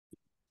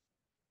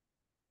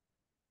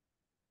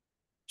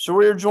So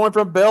we are joined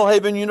from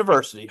Belhaven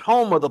University,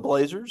 home of the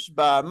Blazers,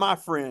 by my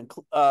friend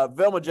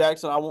Velma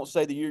Jackson. I won't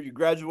say the year you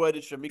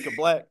graduated, Shamekia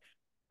Black.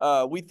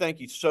 We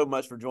thank you so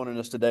much for joining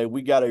us today.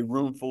 We got a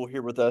room full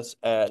here with us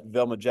at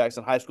Velma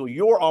Jackson High School,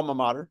 your alma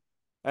mater,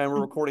 and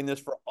we're recording this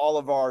for all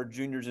of our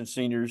juniors and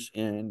seniors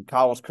in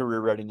college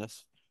career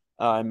readiness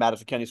in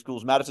Madison County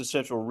Schools, Madison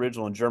Central,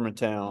 Ridgeland, and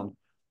Germantown,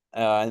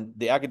 and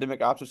the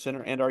Academic Options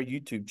Center, and our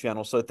YouTube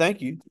channel. So thank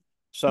you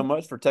so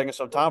much for taking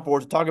some time for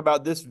us to talk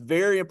about this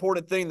very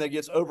important thing that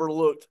gets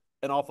overlooked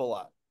an awful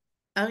lot.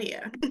 Oh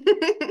yeah.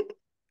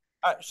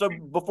 All right, so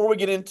before we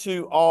get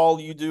into all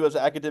you do as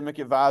an academic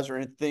advisor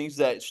and things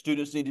that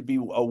students need to be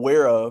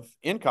aware of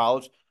in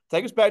college,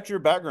 take us back to your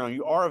background.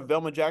 You are a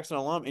Velma Jackson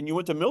alum and you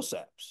went to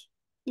Millsaps.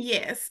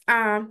 Yes.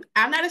 I'm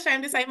not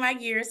ashamed to say my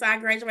year. So I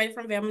graduated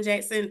from Velma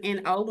Jackson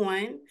in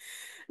 '01.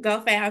 Go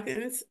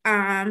Falcons.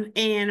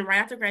 And right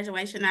after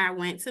graduation, I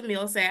went to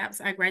Millsaps.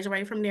 I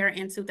graduated from there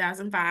in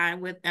 2005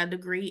 with a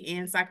degree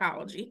in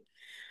psychology.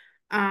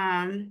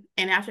 And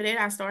after that,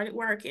 I started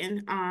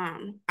working.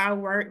 I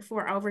worked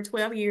for over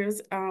 12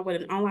 years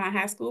with an online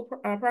high school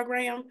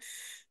program.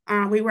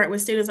 We worked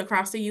with students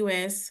across the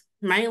U.S.,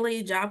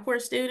 mainly Job Corps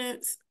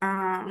students.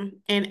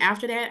 And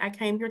after that, I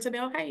came here to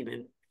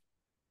Belhaven.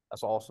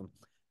 That's awesome.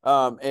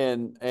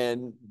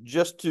 And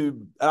just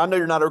to, and I know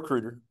you're not a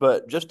recruiter,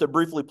 but just to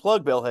briefly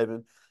plug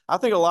Belhaven, I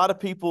think a lot of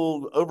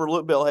people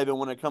overlook Belhaven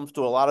when it comes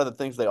to a lot of the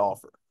things they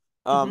offer.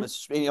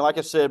 Mhm. Like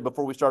I said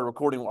before we started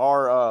recording,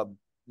 our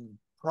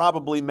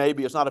probably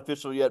maybe it's not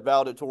official yet.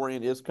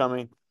 Valedictorian is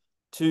coming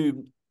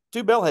to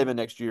Belhaven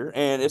next year,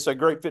 and it's a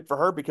great fit for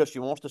her because she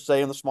wants to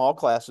stay in the small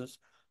classes,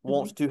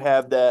 wants Mhm. to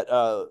have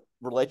that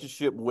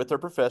relationship with her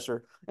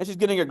professor, and she's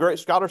getting a great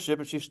scholarship,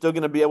 and she's still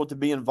going to be able to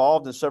be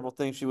involved in several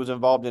things she was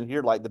involved in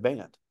here, like the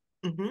band.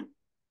 Mhm.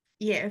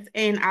 Yes,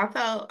 and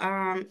also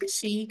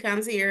she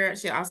comes here.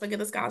 She also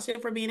get a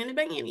scholarship for being in the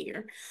band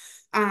here.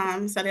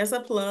 So that's a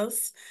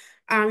plus.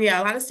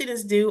 Yeah, a lot of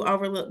students do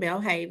overlook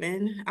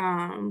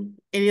Belhaven.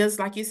 It is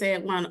like you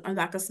said, one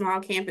like a small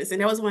campus,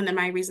 and that was one of the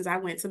main reasons I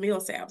went to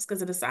Millsaps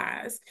because of the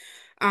size.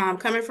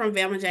 Coming from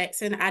Velma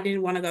Jackson, I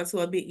didn't want to go to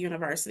a big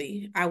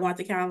university. I want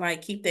to kind of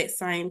like keep that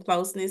same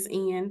closeness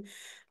in.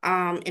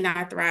 And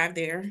I thrived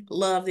there,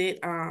 loved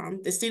it.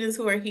 The students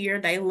who are here,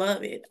 they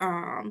love it.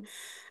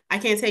 I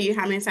can't tell you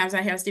how many times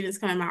I have students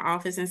come in my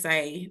office and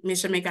say,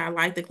 Miss Shamika, I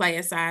like the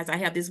class size. I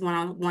have this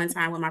one-on-one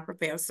time with my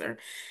professor.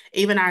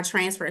 Even our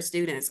transfer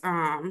students,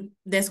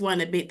 that's one of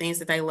the big things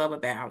that they love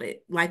about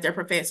it. Like their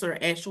professor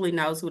actually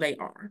knows who they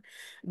are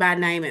by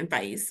name and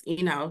face.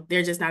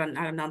 They're just not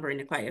a number in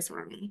the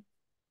classroom.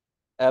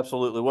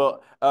 Absolutely.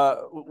 Well,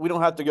 we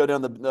don't have to go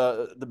down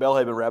the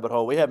Belhaven rabbit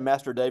hole. We have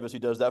Master Davis who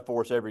does that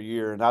for us every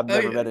year, and I've Oh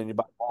never yeah. met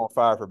anybody on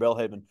fire for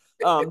Belhaven.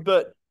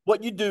 But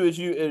what you do is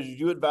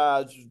you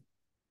advise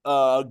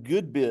a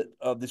good bit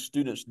of the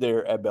students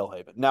there at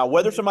Belhaven. Now,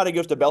 whether somebody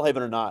goes to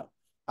Belhaven or not,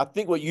 I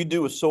think what you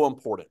do is so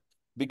important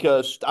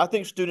because I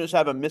think students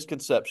have a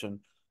misconception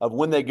of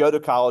when they go to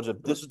college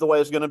of this is the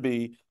way it's going to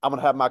be. I'm going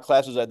to have my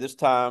classes at this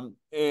time,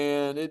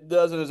 and it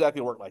doesn't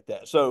exactly work like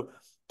that. So,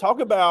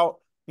 talk about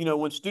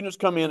when students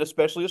come in,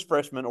 especially as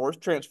freshmen or as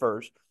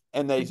transfers,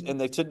 and they Mhm.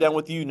 and they sit down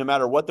with you, no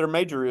matter what their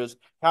major is,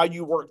 how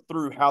you work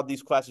through how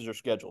these classes are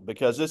scheduled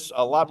because it's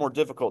a lot more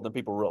difficult than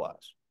people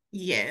realize.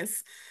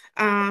 Yes.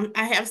 I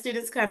have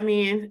students come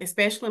in,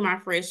 especially my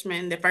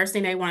freshmen. The first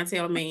thing they want to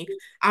tell me,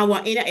 I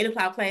want any 8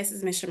 o'clock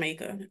classes, Miss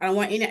Shamika. I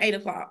want any 8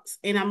 o'clocks.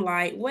 And I'm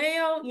like,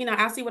 well,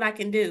 I'll see what I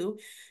can do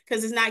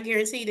because it's not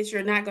guaranteed that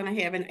you're not going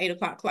to have an 8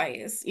 o'clock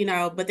class,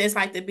 but that's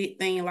like the big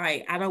thing.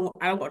 Like, I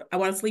want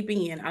to sleep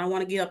in. I don't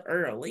want to get up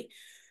early.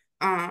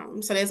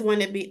 So that's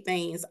one of the big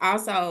things.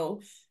 Also,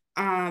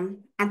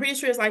 I'm pretty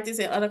sure it's like this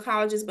at other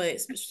colleges, but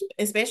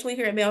especially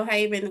here at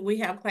Belhaven, we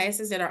have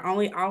classes that are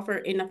only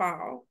offered in the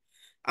fall,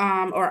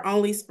 or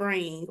only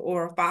spring,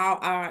 or fall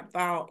odd,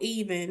 fall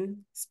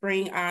even,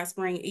 spring odd,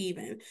 spring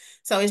even.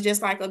 So it's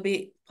just like a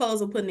big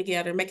puzzle putting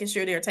together, making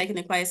sure they're taking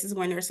the classes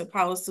when they're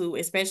supposed to,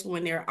 especially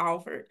when they're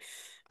offered.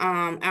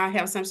 I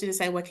have some students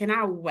say, well, can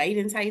I wait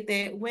and take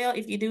that? Well,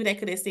 if you do, that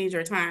could extend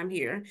your time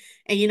here.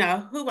 And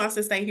who wants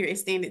to stay here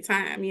extended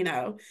time?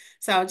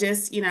 So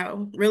just,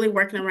 really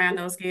working around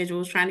those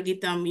schedules, trying to get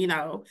them,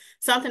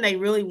 something they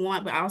really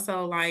want, but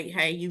also like,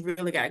 hey, you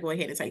really got to go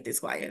ahead and take this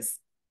class.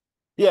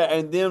 Yeah,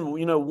 and then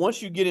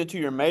once you get into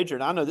your major,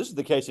 and I know this is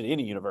the case in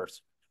any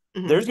university,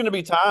 there's Hmm. going to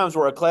be times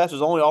where a class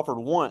is only offered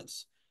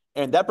once,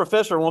 and that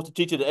professor wants to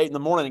teach it at 8 in the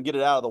morning and get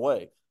it out of the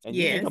way. And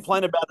you can Yes.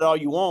 complain about it all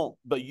you want,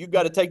 but you've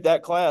got to take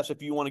that class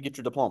if you want to get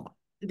your diploma.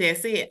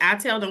 That's it. I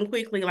tell them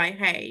quickly, like,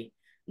 hey,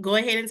 go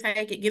ahead and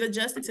take it. Get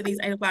adjusted to these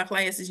 8 o'clock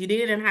classes. You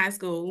did it in high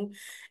school.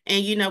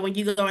 And when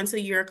you go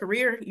into your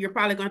career, you're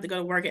probably going to have to go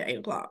to work at 8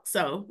 o'clock.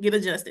 So get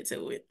adjusted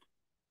to it.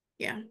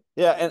 Yeah.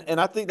 Yeah, and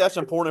I think that's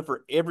important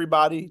for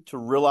everybody to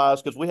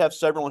realize because we have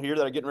several here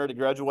that are getting ready to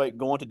graduate,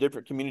 going to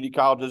different community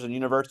colleges and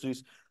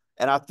universities.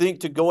 And I think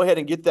to go ahead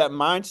and get that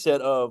mindset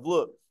of,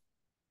 look,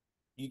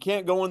 you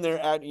can't go in there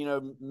at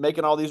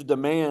making all these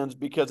demands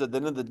because at the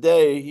end of the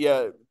day,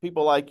 yeah,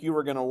 people like you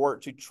are going to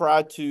work to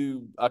try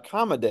to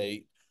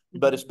accommodate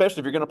but Mhm.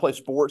 especially if you're going to play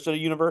sports at a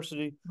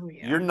university, Oh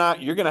yeah.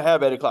 you're going to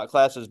have 8 o'clock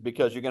classes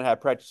because you're going to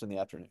have practice in the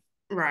afternoon.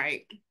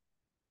 Right.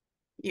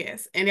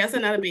 Yes. And that's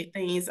another big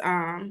thing.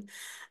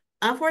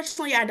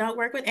 Unfortunately, I don't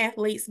work with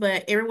athletes,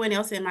 but everyone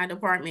else in my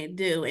department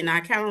do. And I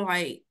kind of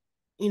like,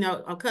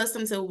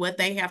 accustomed to what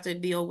they have to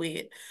deal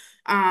with.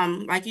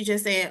 Like you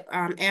just said,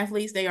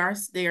 athletes,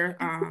 they're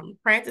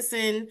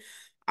practicing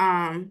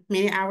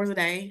many hours a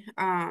day.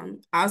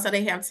 Also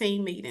they have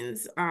team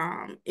meetings.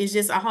 It's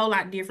just a whole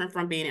lot different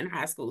from being in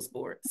high school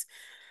sports.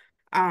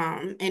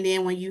 And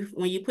then when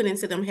you put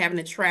into them having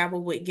to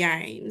travel with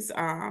games,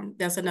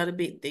 that's another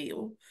big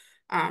deal.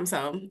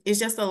 So it's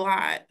just a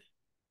lot.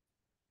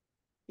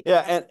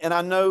 Yeah, and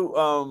I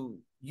know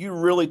you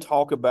really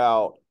talk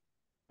about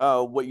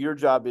what your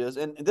job is,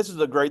 and this is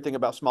a great thing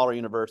about smaller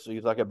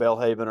universities like a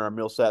Belhaven or a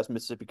Millsaps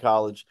Mississippi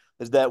College,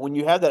 is that when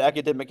you have that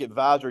academic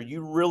advisor,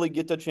 you really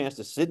get the chance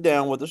to sit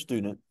down with a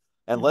student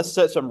and let's Mhm.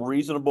 set some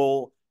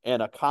reasonable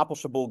and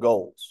accomplishable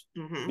goals.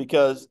 Mhm.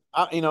 Because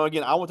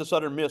again, I went to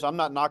Southern Miss. I'm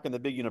not knocking the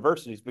big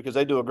universities because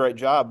they do a great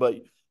job, but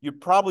you're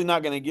probably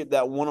not going to get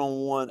that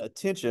one-on-one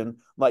attention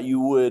like you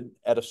would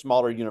at a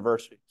smaller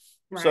university.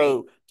 Right.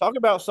 So, talk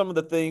about some of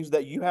the things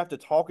that you have to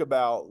talk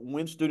about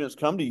when students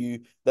come to you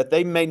that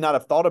they may not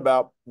have thought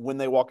about when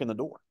they walk in the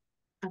door.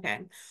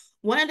 Okay.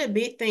 One of the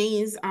big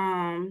things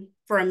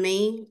for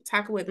me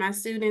talking with my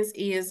students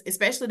is,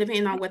 especially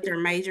depending on what their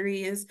major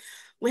is,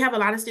 we have a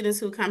lot of students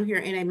who come here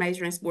and they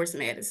major in sports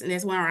medicine.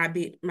 That's one of our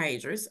big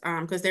majors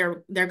because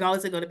their goal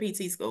is to go to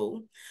PT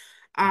school.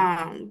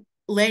 Mhm.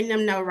 Letting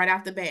them know right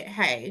off the bat,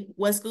 hey,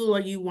 what school are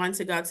you want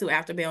to go to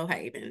after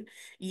Belhaven?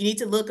 You need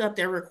to look up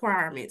their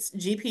requirements.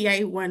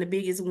 GPA, one of the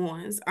biggest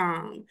ones.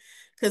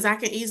 Because I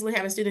can easily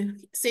have a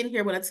student sitting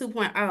here with a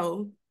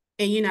 2.0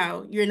 and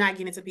you're not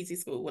getting to PT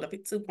school with a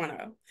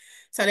 2.0.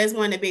 So that's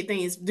one of the big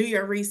things. Do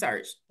your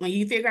research. When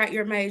you figure out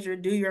your major,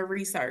 do your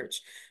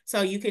research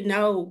so you can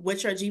know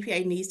what your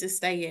GPA needs to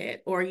stay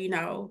at, or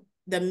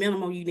the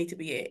minimum you need to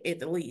be at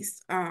the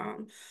least.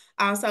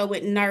 Also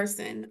with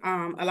nursing,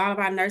 a lot of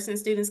our nursing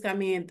students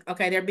come in.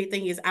 Okay, their big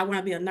thing is, I want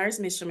to be a nurse,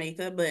 Miss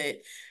Shamekia, but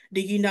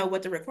do you know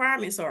what the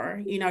requirements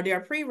are? There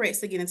are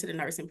prereqs to get into the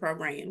nursing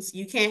programs.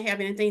 You can't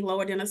have anything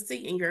lower than a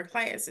C in your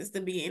classes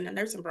to be in the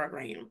nursing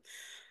program.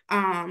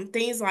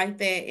 Things like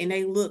that. And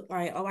they look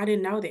like, oh, I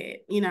didn't know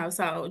that.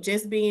 So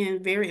just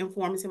being very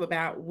informative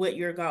about what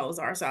your goals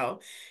are.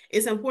 So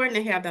it's important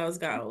to have those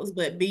goals,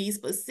 but be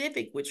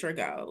specific with your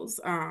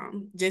goals.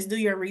 Just do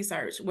your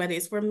research, whether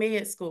it's for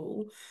med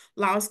school,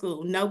 law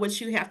school, know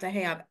what you have to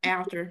have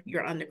after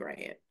your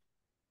undergrad.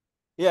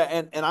 Yeah,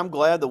 and I'm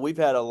glad that we've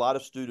had a lot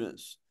of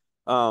students,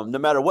 no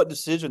matter what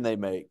decision they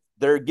make,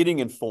 they're getting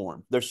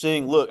informed. They're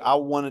saying, look,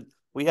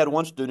 we had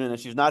one student and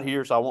she's not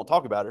here, so I won't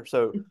talk about her.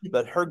 So,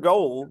 but her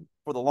goal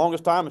for the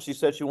longest time is she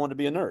said she wanted to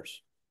be a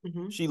nurse.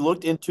 Mm-hmm. She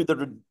looked into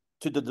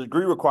the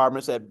degree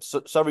requirements at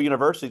several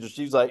universities, and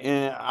she's like,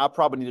 I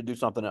probably need to do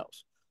something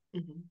else.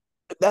 Mm-hmm.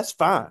 That's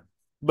fine. Mm-hmm.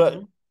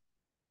 But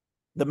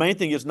the main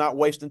thing is not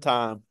wasting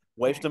time,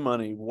 Right. wasting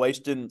money,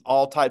 wasting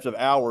all types of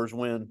hours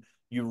when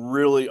you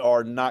really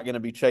are not going to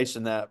be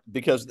chasing that,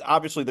 because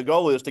obviously the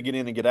goal is to get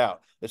in and get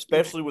out, Right.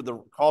 especially with the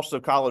cost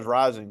of college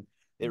rising.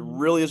 It Mm-hmm.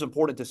 really is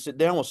important to sit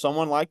down with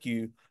someone like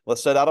you.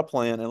 Let's set out a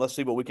plan and let's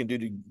see what we can do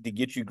to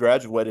get you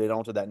graduated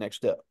onto that next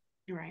step.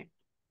 Right.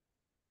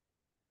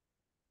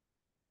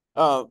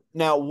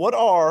 Now, what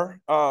are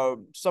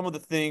some of the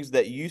things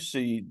that you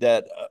see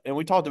that, and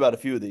we talked about a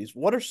few of these.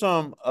 What are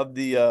some of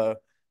the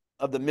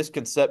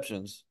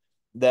misconceptions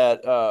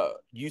that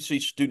you see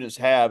students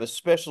have,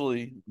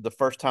 especially the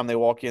first time they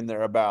walk in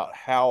there, about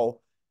how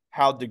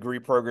degree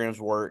programs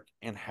work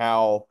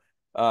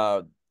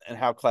uh, and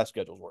how class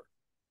schedules work?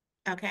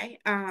 Okay.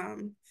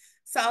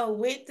 So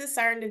with the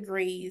certain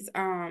degrees,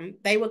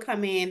 they will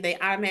come in, they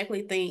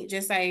automatically think,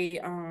 just say,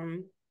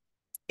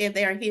 if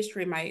they're a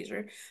history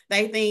major,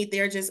 they think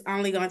they're just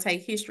only going to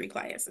take history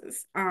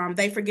classes.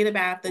 They forget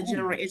about the Ooh,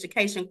 general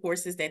education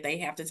courses that they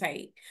have to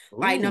take.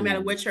 Like, no matter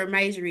ooh, what your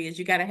major is,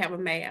 you got to have a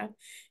math.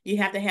 You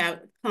have to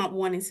have Comp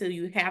 1 and 2.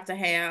 You have to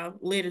have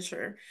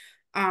literature.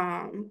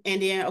 And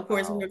then, of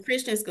course, we're wow, a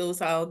Christian school,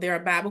 so there are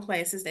Bible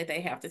classes that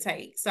they have to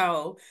take.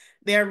 So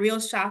they're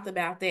real shocked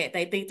about that.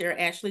 They think they're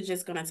actually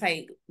just going to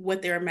take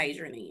what they're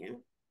majoring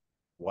in.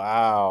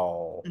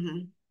 wow.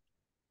 Mhm.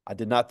 I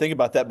did not think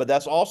about that, but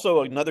that's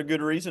also another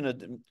good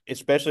reason,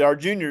 especially our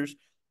juniors,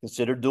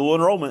 consider dual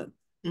enrollment,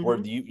 where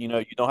Mhm.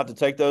 you don't have to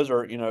take those,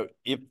 or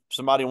if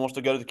somebody wants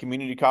to go to the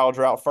community college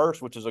route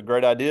first, which is a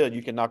great idea,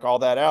 you can knock all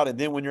that out, and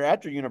then when you're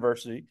at your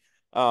university,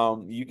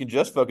 you can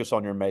just focus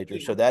on your major.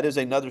 So Yeah. that is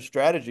another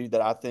strategy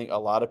that I think a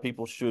lot of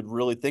people should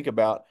really think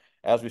about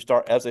as they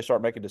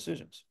start making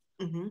decisions.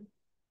 Mhm.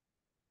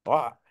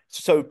 Wow.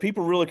 So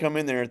people really come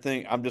in there and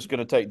think, I'm just going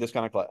to take this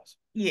kind of class.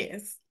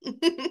 Yes.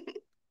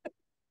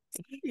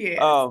 Yes.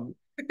 Um,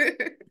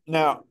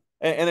 Now,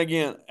 and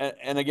again,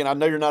 I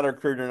know you're not a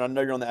recruiter, and I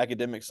know you're on the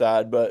academic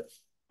side, but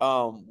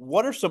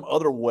what are some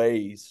other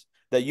ways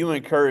that you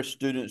encourage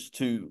students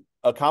to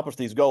accomplish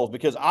these goals?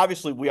 Because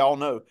obviously, we all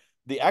know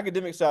the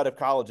academic side of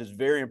college is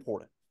very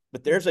important.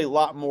 but there's a Mhm.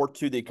 lot more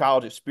to the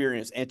college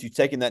experience and to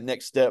taking that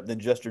next step than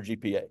just your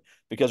GPA,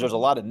 because there's a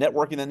Mhm. lot of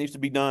networking that needs to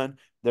be done.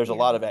 There's a Yeah.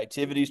 lot of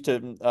activities to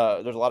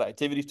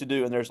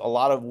do, and there's a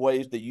lot of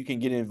ways that you can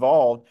get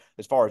involved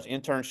as far as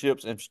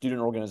internships and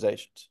student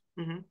organizations.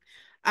 Mhm.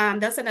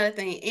 That's another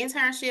thing.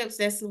 Internships,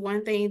 that's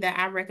one thing that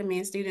I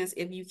recommend students,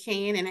 if you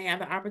can and have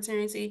the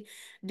opportunity,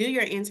 do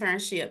your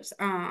internships.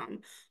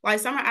 Like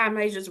some of our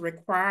majors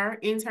require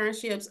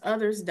internships,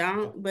 others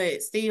don't,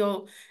 but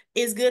still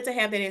it's good to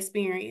have that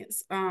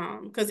experience.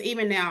 Because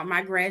even now,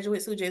 my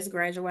graduates who just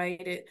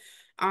graduated,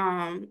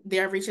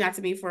 they're reaching out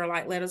to me for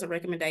like letters of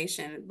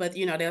recommendation. But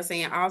they're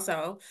saying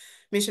also,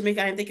 Miss Shamika,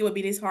 I didn't think it would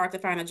be this hard to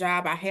find a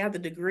job. I have the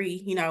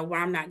degree, why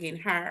I'm not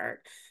getting hired.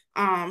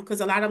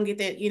 Because a lot of them get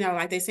that,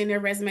 like they send their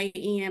resume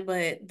in,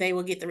 but they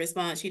will get the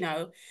response,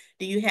 do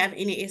you have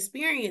any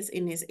experience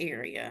in this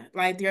area?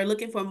 Like they're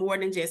looking for more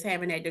than just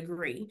having that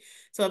degree.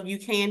 So if you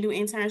can do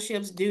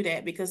internships, do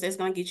that because that's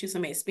going to get you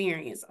some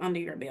experience under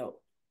your belt.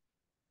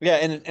 Yeah,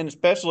 and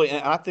especially,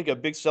 and I think a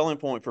big selling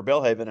point for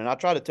Belhaven, and I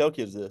try to tell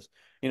kids this,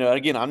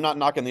 again, I'm not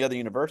knocking the other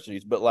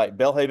universities, but like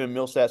Belhaven,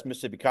 Millsats,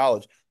 Mississippi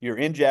College, you're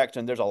in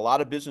Jackson. There's a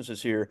lot of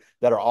businesses here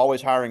that are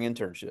always hiring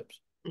internships,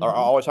 are Mm-hmm.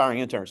 always hiring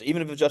interns,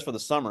 even if it's just for the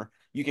summer.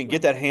 You can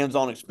get Right. that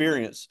hands-on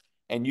experience,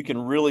 and you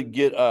can really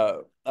get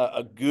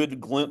a good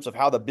glimpse of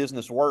how the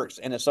business works,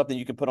 and it's something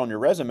you can put on your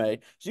resume,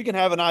 so you can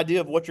have an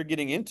idea of what you're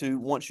getting into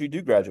once you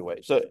do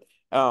graduate. So,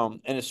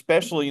 and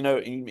especially,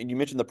 and you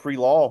mentioned the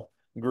pre-law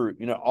group.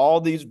 All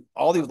these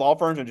law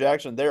firms in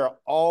Jackson, they're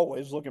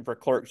always looking for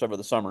clerks over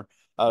the summer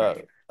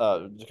Right.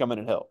 to come in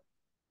and help.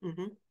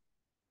 Mm-hmm.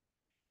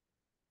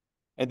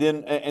 And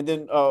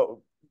then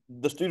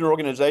the student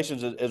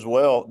organizations as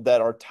well that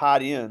are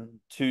tied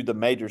in to the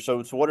major.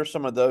 So what are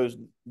some of those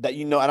that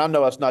and I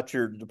know that's not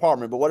your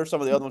department, but what are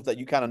some of the other ones that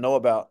you kind of know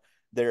about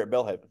there at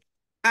Belhaven?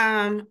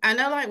 I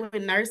know like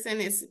with nursing,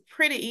 it's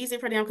pretty easy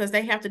for them because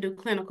they have to do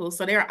clinical.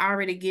 So they're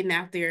already getting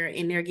out there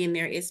and they're getting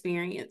their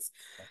experience.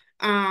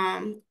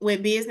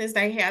 With business,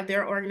 they have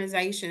their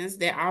organizations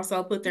that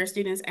also put their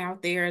students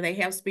out there. They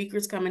have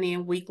speakers coming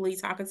in weekly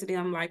talking to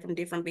them like from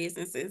different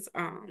businesses.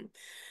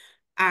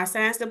 Our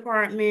science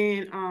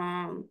department,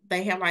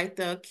 they have like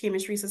the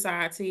chemistry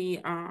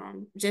society,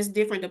 just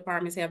different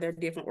departments have their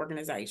different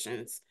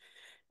organizations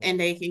and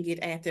they can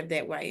get active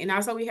that way. And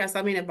also we have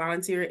so many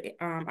volunteer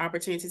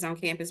opportunities on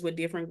campus with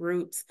different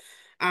groups.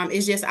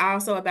 It's just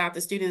also about the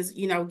students,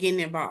 getting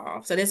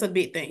involved. So that's a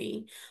big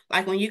thing.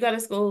 Like when you go to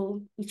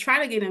school, you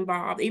try to get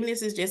involved, even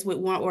if it's just with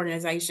one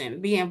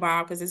organization, be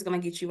involved because it's going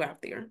to get you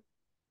out there.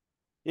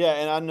 Yeah,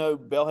 and I know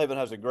Belhaven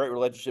has a great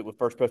relationship with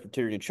First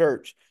Presbyterian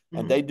Church,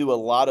 and Mm-hmm. they do a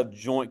lot of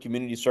joint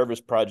community service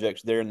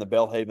projects there in the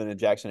Belhaven and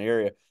Jackson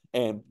area.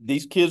 And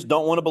these kids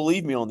don't want to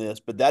believe me on this,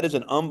 but that is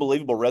an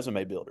unbelievable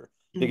resume builder,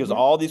 because Mm-hmm.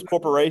 all these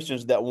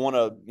corporations that want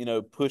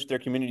to, push their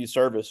community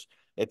service,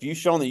 if you've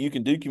shown that you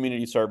can do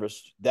community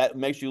service, that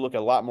makes you look a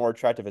lot more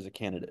attractive as a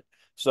candidate.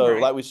 So,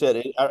 Right. like we said,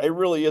 it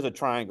really is a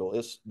triangle.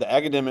 It's the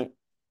academic,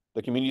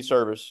 the community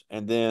service,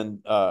 and the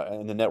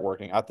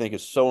networking. I think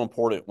is so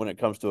important when it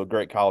comes to a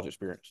great college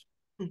experience.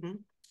 Mm-hmm.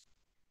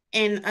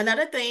 And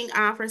another thing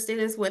for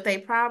students, what they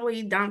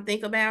probably don't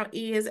think about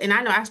is, and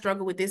I know I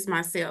struggle with this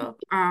myself.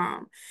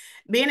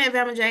 Being at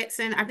Velma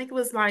Jackson, I think it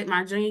was like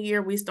my junior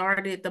year, we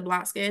started the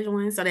block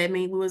scheduling. So that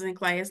means we was in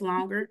class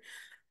longer,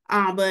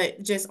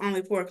 but just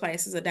only 4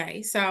 classes a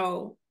day.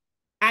 So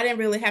I didn't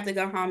really have to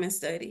go home and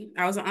study.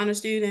 I was an honor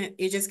student.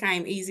 It just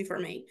came easy for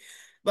me.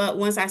 But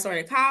once I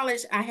started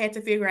college, I had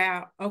to figure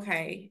out,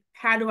 okay,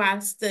 how do I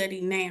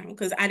study now?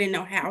 Because I didn't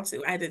know how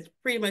to. I had to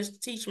pretty much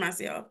teach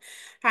myself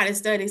how to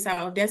study.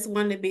 So that's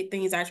one of the big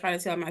things I try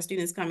to tell my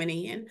students coming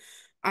in.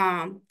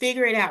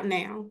 Figure it out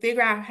now.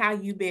 Figure out how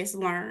you best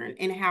learn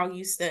and how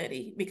you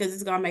study because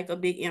it's gonna make a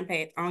big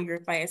impact on your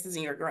classes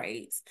and your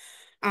grades.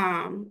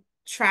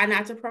 Try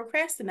not to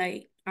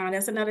procrastinate.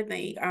 That's another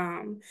thing.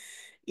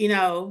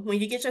 When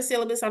you get your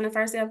syllabus on the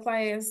first day of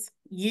class,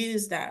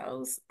 use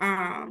those.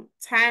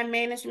 Time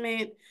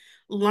management,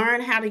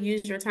 learn how to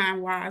use your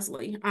time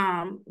wisely.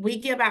 We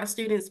give out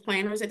students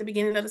planners at the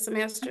beginning of the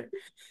semester.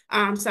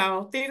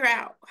 So figure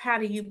out how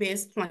do you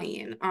best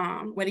plan.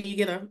 Whether you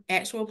get an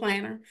actual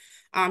planner,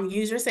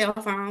 use your cell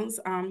phones.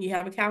 You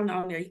have a calendar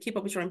on there. You keep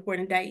up with your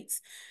important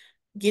dates.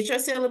 Get your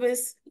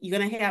syllabus. You're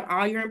going to have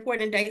all your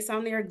important dates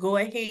on there. Go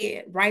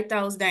ahead, write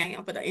those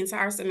down for the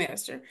entire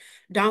semester.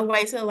 Don't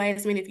wait till the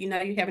last minute if you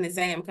know you have an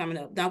exam coming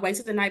up. Don't wait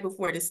till the night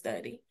before to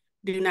study.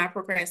 Do not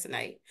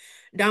procrastinate.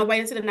 Don't wait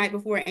until the night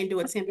before and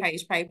do a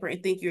 10-page paper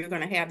and think you're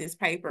going to have this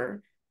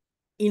paper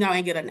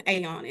and get an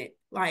A on it.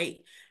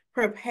 Like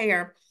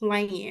prepare,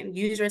 plan,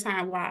 use your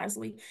time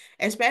wisely,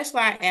 especially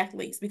our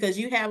athletes, because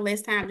you have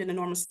less time than a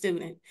normal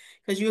student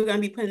because you're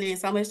going to be putting in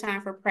so much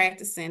time for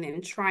practicing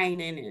and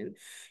training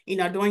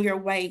and, doing your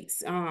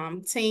weights,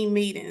 team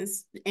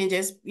meetings, and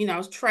just,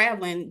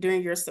 traveling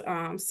during your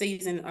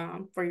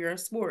season for your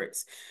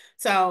sports.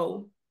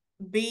 So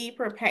be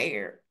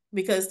prepared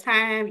because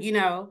time,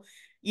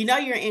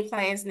 you're in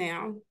class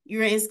now,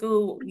 you're in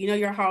school,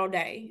 your whole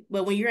day.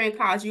 But when you're in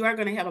college, you are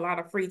going to have a lot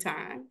of free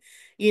time.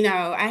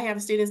 I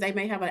have students, they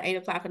may have an 8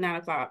 o'clock or 9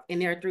 o'clock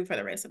and they're through for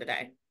the rest of the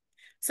day.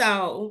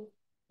 So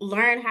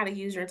learn how to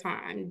use your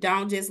time.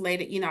 Don't just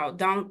let it,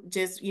 don't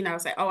just,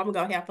 say, oh, I'm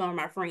gonna go have fun with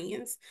my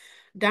friends.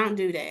 Don't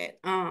do that.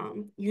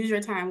 Use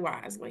your time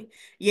wisely.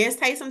 Yes,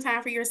 take some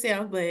time for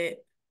yourself,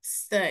 but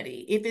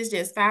study. If it's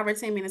just 5 or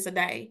 10 minutes a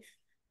day,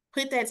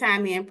 put that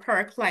time in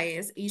per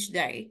class each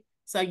day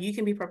so you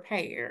can be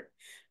prepared.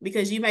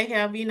 Because you may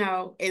have,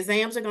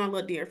 exams are gonna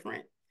look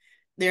different.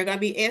 They're going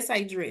to be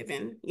essay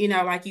driven,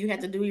 like you have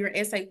to do your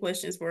essay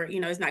questions for,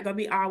 it's not going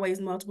to be always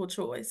multiple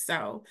choice.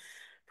 So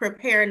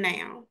prepare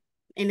now.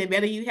 And the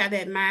better you have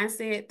that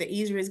mindset, the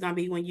easier it's going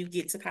to be when you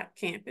get to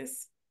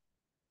campus.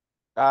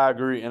 I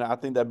agree, and I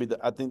think that'd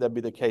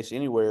be the case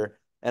anywhere.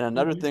 And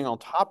another Mhm. thing on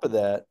top of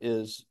that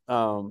is,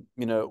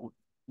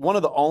 one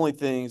of the only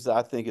things that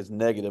I think is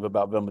negative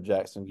about Velma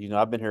Jackson.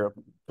 I've been here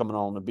coming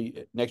on to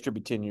be next year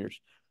be 10 years.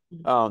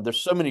 There's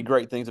so many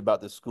great things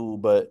about this school,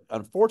 but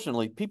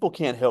unfortunately, people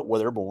can't help where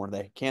they're born.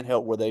 They can't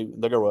help where they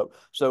grow up.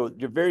 So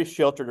you're very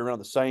sheltered around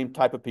the same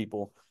type of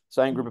people,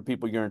 same group of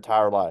people your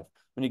entire life.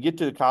 When you get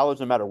to college,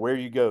 no matter where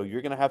you go,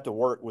 you're going to have to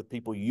work with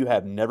people you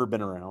have never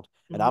been around,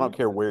 and I don't Mhm.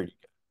 care where you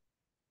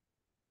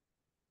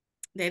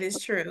That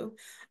is true.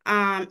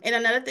 And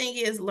another thing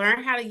is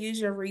learn how to use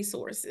your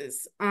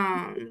resources.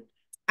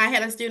 I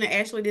had a student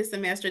actually this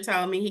semester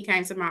told me he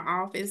came to my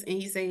office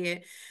and he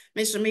said,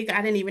 Miss Shamika,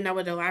 I didn't even know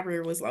where the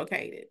library was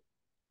located.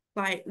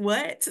 Like,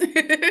 what?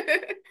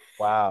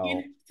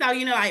 Wow. So,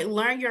 like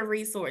learn your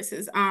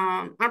resources.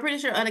 I'm pretty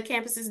sure other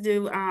campuses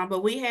do,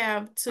 but we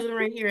have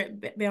tutoring here at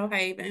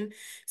Belhaven.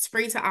 It's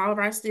free to all of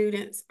our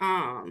students.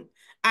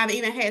 I've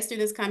even had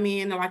students come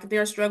in, like if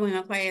they're struggling in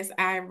a class,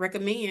 I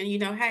recommend,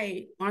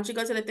 hey, why don't you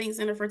go to the Think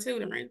Center for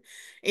tutoring?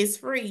 It's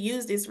free.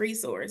 Use this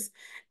resource.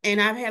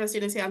 And I've had a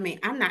student tell me,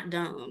 I'm not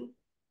dumb.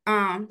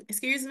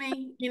 Excuse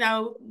me,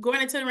 going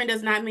to tutoring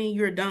does not mean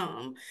you're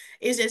dumb.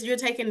 It's just you're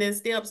taking the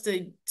steps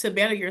to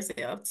better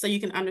yourself so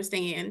you can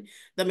understand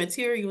the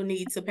material you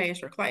need to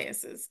pass your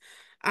classes.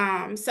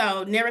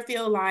 So never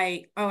feel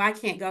like, oh, I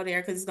can't go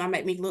there because it's gonna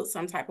make me look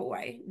some type of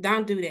way.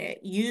 Don't do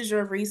that. Use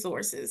your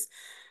resources.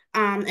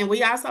 And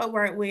we also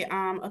work with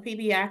a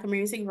PBI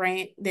community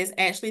grant that's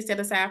actually set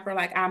aside for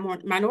like our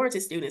minority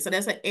students. So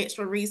that's an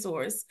extra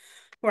resource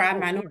for our Oh, cool.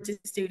 minority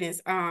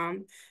students.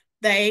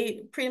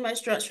 They pretty much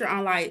structure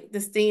on like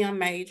the STEM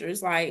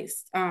majors, like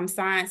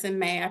science and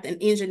math and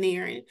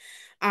engineering,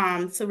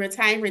 to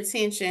retain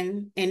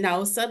retention in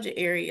those subject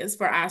areas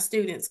for our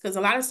students. Because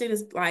a lot of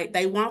students like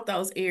they want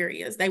those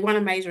areas. They want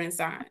to major in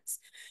science.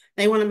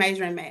 They want to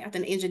major in math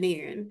and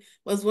engineering.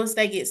 Was once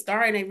they get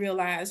started, they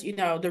realize,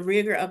 the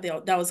rigor of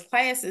those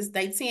classes,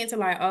 they tend to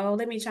like, oh,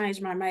 let me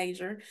change my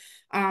major,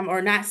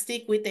 or not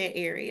stick with that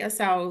area.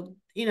 So,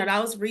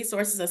 those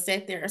resources are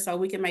set there so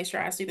we can make sure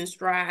our students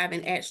strive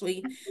and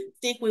actually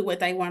stick with what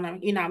they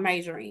want to,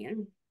 major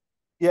in.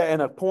 Yeah,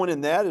 and a point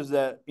in that is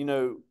that,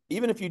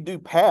 even if you do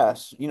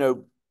pass,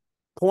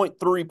 point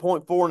three,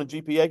 point four in a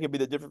GPA could be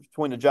the difference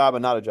between a job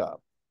and not a job.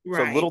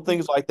 So Right. little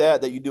things like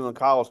that you do in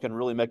college can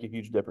really make a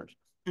huge difference.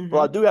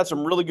 Well, I Mm-hmm. do have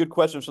some really good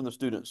questions from the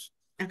students.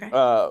 Okay.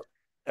 Uh,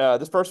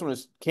 this first one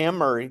is Cam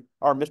Murray,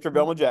 our Mr.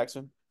 Velma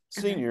Jackson,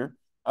 Okay. senior.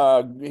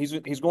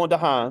 He's going to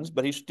Hines,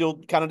 but he's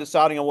still kind of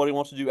deciding on what he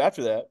wants to do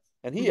after that.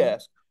 And he Mm-hmm.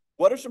 asked,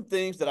 "What are some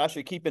things that I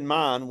should keep in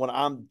mind when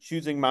I'm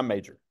choosing my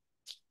major?"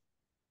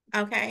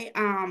 Okay.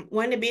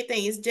 One of the big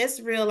things,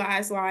 just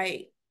realize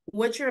like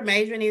what you're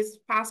majoring is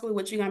possibly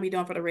what you're gonna be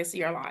doing for the rest of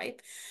your life.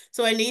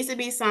 So it needs to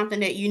be something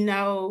that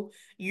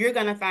you're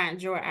gonna find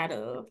joy out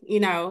of.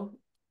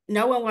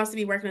 No one wants to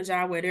be working a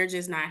job where they're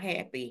just not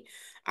happy.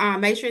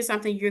 Make sure it's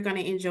something you're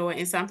gonna enjoy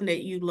and something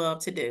that you love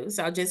to do.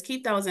 So just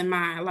keep those in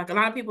mind. Like a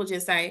lot of people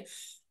just say,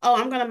 "Oh,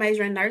 I'm gonna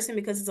major in nursing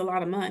because it's a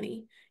lot of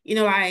money."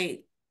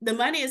 Like the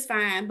money is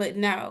fine, but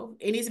no,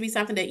 it needs to be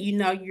something that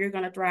you're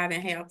gonna thrive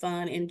and have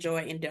fun,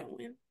 enjoy in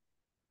doing.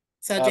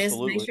 So just make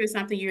Absolutely. sure it's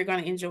something you're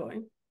going to enjoy.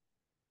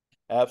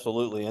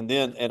 Absolutely.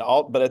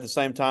 But at the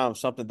same time,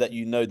 something that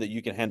that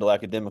you can handle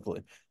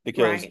academically,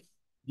 because Right.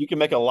 you can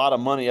make a lot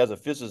of money as a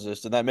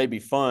physicist and that may be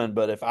fun,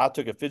 but if I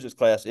took a physics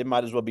class, it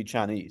might as well be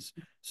Chinese.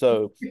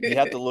 So you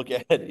have to look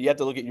at you have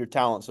to look at your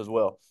talents as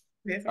well.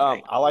 That's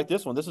right. I like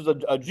this one. This is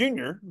a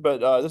junior,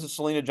 but this is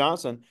Selena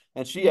Johnson,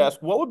 and she Mhm.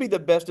 asked, "What would be the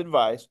best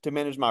advice to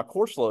manage my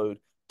course load,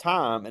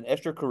 time, and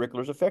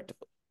extracurriculars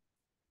effectively?"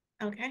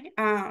 Okay.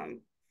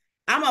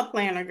 I'm a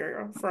planner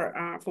girl for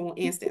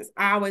instance.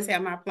 I always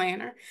have my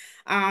planner.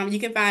 You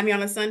can find me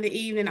on a Sunday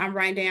evening. I'm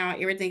writing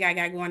down everything I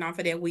got going on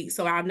for that week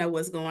so I know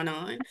what's going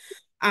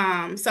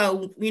on.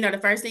 So the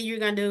first thing you're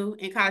gonna do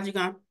in college, you're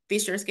gonna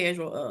fix your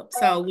schedule up.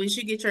 So once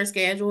you get your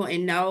schedule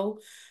and know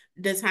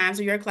the times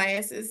of your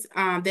classes,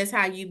 that's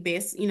how you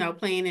best,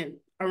 plan it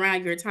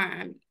around your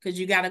time because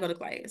you gotta go to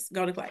class.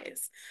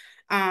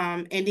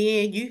 And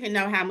then you can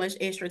know how much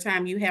extra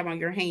time you have on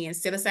your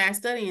hands. Set aside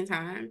studying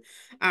time,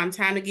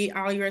 time to get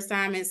all your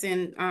assignments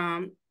and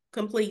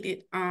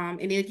completed.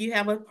 And if you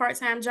have a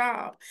part-time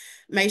job,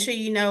 make sure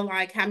you know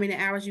like how many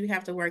hours you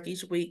have to work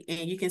each week,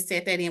 and you can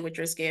set that in with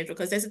your schedule.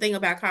 Because that's the thing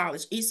about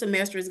college. Each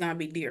semester is going to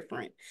be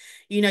different.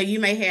 You know, you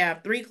may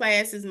have 3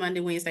 classes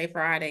Monday, Wednesday,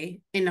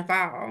 Friday in the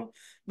fall,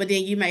 but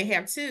then you may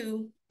have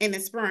two in the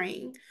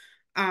spring.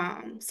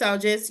 So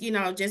just,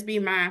 just be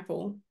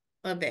mindful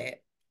of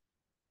that.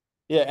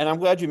 Yeah, and I'm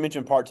glad you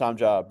mentioned part-time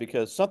job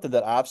because something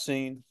that I've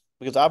seen,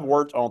 because I've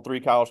worked on 3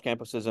 college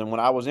campuses, and when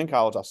I was in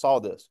college, I saw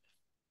this.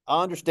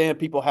 I understand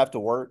people have to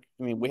work.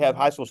 I mean, we have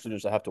high school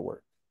students that have to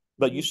work,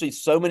 but you Mhm, see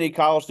so many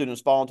college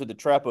students fall into the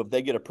trap of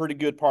they get a pretty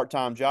good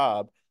part-time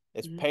job.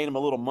 It's mhm, paying them a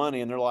little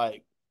money, and they're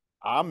like,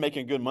 I'm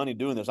making good money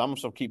doing this. I'm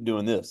just gonna keep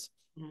doing this.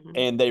 mhm,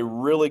 And they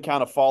really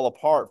kind of fall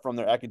apart from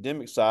their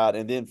academic side.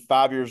 And then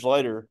 5 years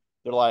later,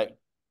 they're like,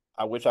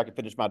 I wish I could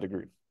finish my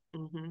degree.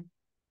 mhm.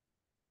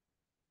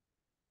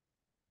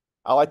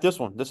 I like this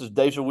one. This is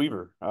Deja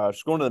Weaver.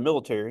 She's going to the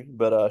military,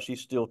 but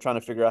she's still trying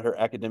to figure out her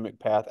academic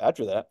path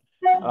after that.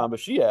 But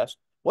she asked,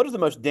 what is the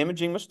most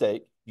damaging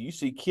mistake you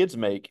see kids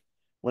make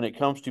when it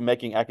comes to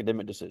making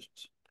academic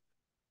decisions?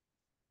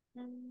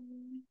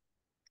 Mhm.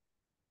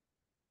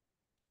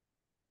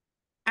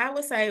 I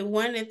would say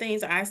one of the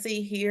things I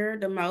see here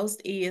the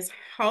most is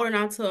holding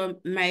on to a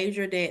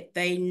major that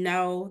they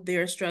know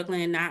they're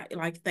struggling and not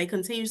like they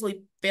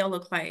continuously fail a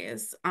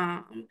class.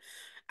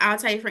 I'll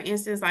take for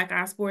instance like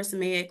our sports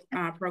med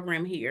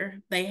program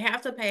here. They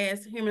have to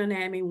pass human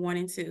anatomy 1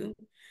 and 2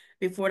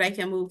 before they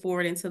can move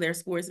forward into their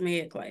sports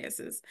med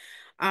classes.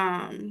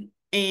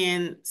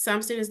 And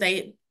some students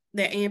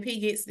their AMP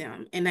gets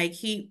them and they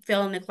keep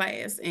failing the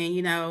class.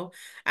 And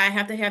I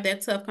have to have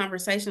that tough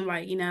conversation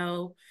like,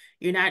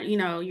 you're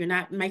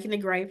not making the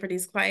grade for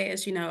this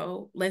class.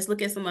 Let's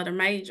look at some other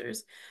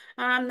majors.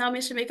 No,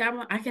 Miss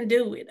Shamika, I can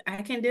do it.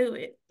 I can do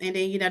it. And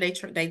then,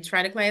 they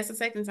try the class a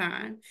second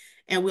time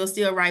and we'll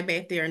still right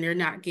back there and they're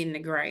not getting the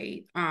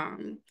grade.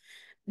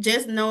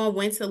 Just knowing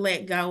when to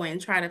let go and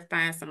try to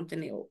find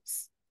something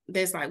else.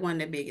 That's like one of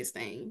the biggest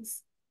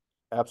things.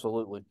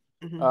 Absolutely.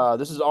 Hmm.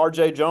 This is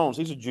RJ Jones.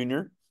 He's a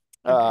junior.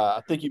 Okay.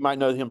 I think you might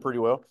know him pretty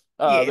well.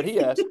 But Yes. he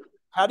asked,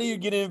 how do you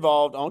get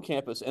involved on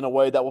campus in a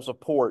way that will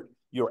support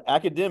your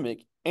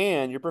academic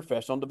and your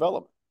professional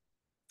development?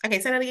 Okay,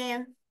 say that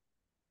again.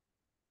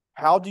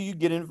 How do you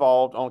get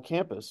involved on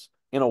campus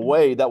in a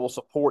way that will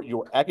support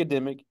your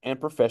academic and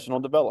professional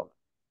development?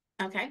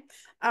 Okay.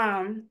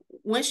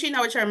 Once you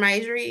know what your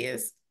major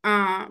is,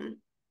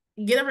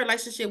 get a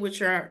relationship with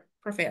your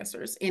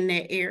professors in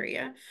that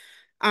area.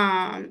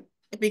 Um,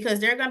 because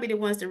they're gonna be the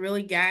ones to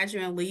really guide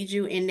you and lead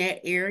you in that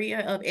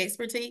area of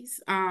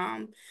expertise.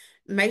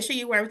 Make sure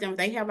you work with them. If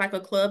they have like a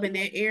club in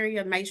that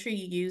area, make sure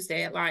you use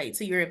that like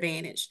to your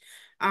advantage.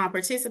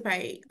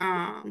 Participate,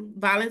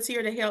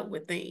 volunteer to help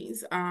with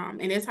things.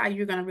 And that's how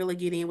you're gonna really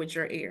get in with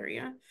your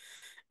area.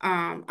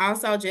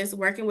 Also just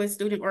working with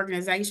student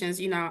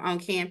organizations, on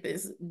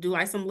campus, do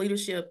like some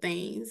leadership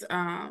things.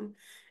 And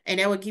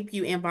that would keep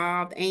you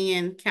involved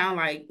and kind of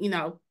like,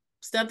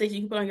 stuff that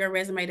you can put on your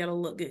resume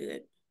that'll look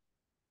good.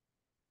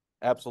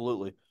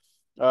 Absolutely.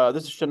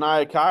 This is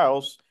Shania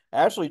Kyles,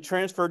 actually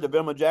transferred to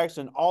Velma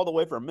Jackson all the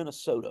way from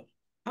Minnesota.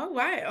 Oh,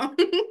 wow.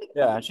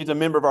 Yeah, and she's a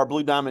member of our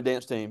Blue Diamond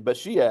dance team. But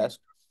she asked,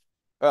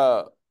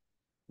 uh,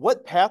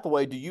 what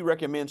pathway do you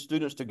recommend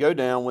students to go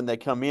down when they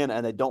come in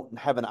and they don't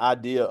have an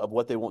idea of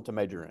what they want to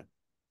major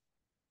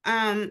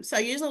in? So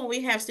usually when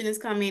we have students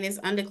come in, it's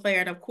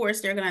undeclared. Of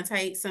course, they're going to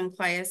take some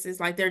classes,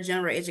 like their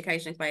general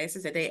education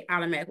classes that they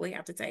automatically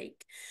have to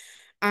take.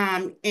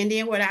 And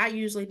then what I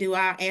usually do,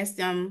 I'll ask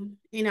them,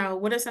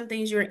 what are some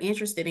things you're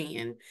interested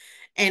in?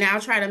 And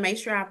I'll try to make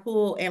sure I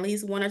pull at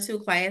least 1 or 2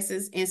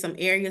 classes in some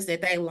areas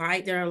that they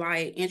like. They're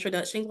like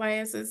introduction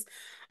classes.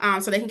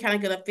 So they can kind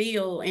of get a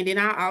feel. And then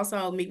I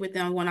also meet with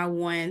them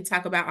one-on-one,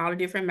 talk about all the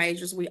different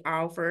majors we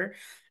offer,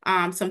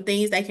 some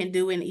things they can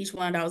do in each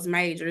one of those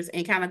majors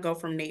and kind of go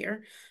from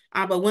there.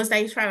 But once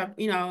they try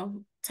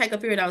to, take a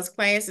few of those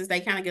classes, they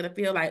kind of get a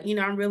feel like,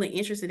 I'm really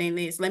interested in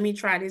this. Let me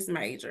try this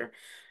major.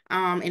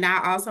 And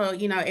I also,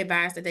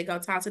 advise that they go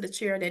talk to the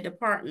chair of that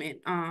department,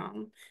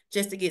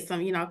 just to get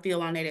some,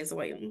 feel on that as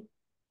well.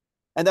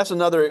 And that's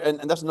another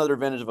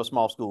advantage of a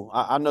small school.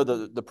 I know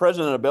the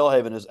president of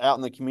Belhaven is out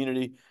in the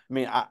community. I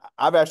mean,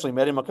 I've actually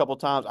met him a couple of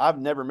times. I've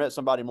never met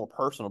somebody more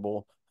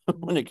personable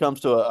when it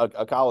comes to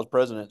a college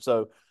president.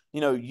 So,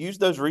 use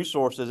those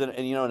resources and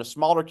in a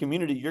smaller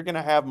community, you're going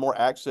to have more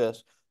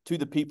access to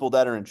the people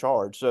that are in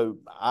charge. So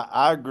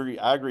I agree.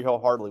 I agree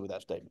wholeheartedly with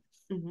that statement.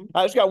 Mm-hmm.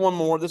 I just got one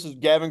more. This is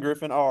Gavin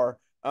Griffin, our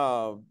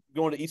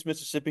going to East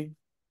Mississippi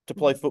to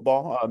play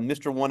football,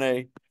 Mr.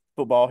 1A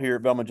football here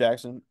at Velma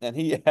Jackson. And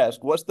he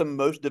asked, what's the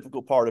most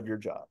difficult part of your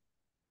job?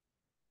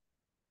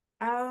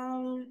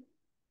 Um,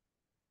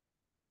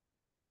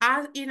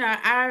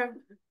 I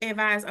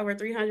advise over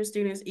 300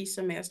 students each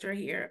semester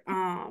here.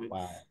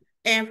 Wow.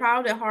 And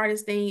probably the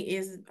hardest thing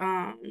is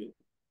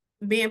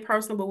being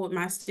personable with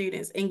my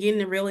students and getting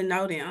to really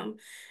know them.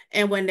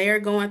 And when they're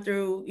going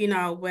through,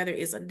 whether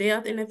it's a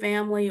death in the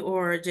family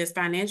or just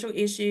financial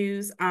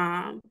issues,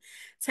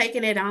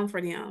 taking it on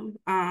for them,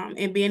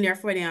 and being there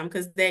for them,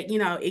 because that,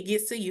 it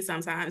gets to you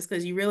sometimes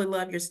because you really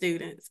love your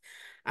students.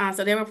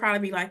 So that would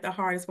probably be like the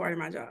hardest part of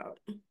my job.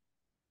 Yeah.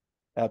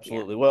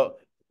 Absolutely. Well,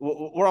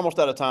 we're almost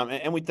out of time,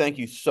 and we thank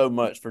you so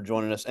much for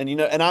joining us. And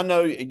and I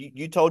know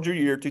you told your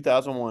year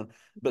 2001,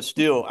 but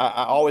still,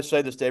 I always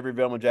say this to every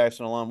Velma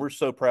Jackson alum: we're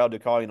so proud to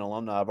call you an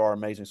alumni of our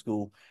amazing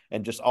school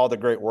and just all the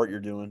great work you're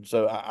doing.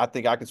 So I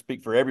think I can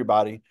speak for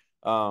everybody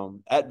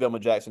at Velma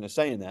Jackson in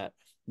saying that.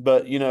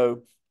 But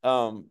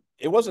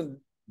it wasn't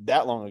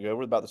that long ago.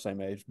 We're about the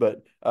same age,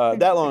 but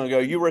that long ago,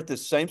 you were at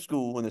this same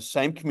school in the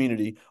same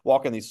community,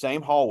 walking these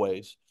same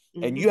hallways,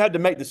 and you Mhm. had to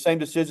make the same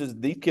decisions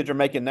these kids are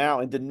making now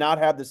and did not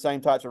have the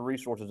same types of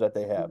resources that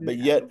they have, but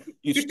yet No.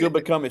 you still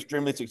become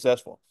extremely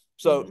successful.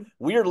 So Mhm.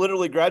 we are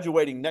literally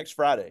graduating next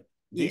Friday.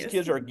 These Yes.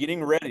 kids are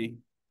getting ready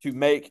to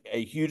make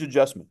a huge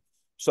adjustment.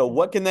 So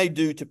what can they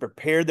do to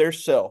prepare their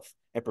self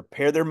and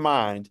prepare their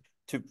mind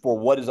for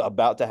what is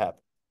about to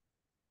happen?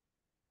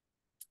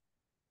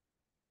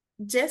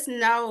 Just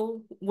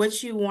know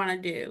what you want to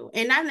do,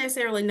 and not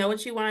necessarily know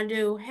what you want to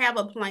do, have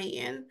a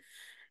plan,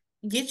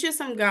 get you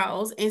some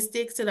goals and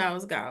stick to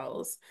those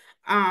goals.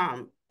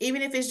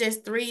 Even if it's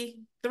just three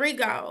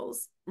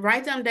goals,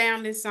 write them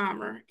down this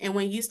summer, and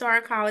when you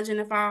start college in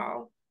the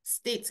fall,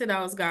 stick to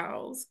those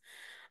goals.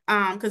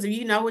 Because if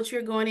you know what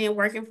you're going in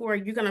working for,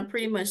 you're gonna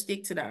pretty much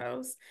stick to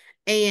those.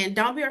 And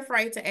don't be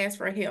afraid to ask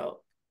for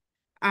help.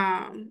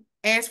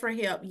 Ask for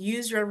help,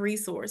 use your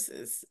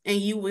resources, and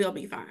you will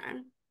be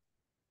fine.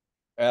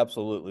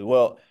 Absolutely.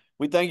 Well,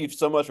 we thank you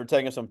so much for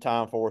taking some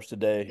time for us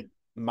today.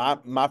 My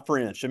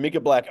friend,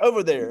 Shamekia Black,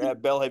 over there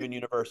at Belhaven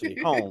University,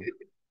 home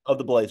of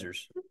the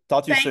Blazers.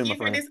 Talk to you Thank soon, my you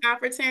for friend. this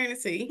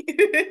opportunity.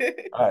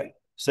 All right.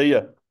 See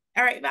ya.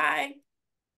 All right, bye.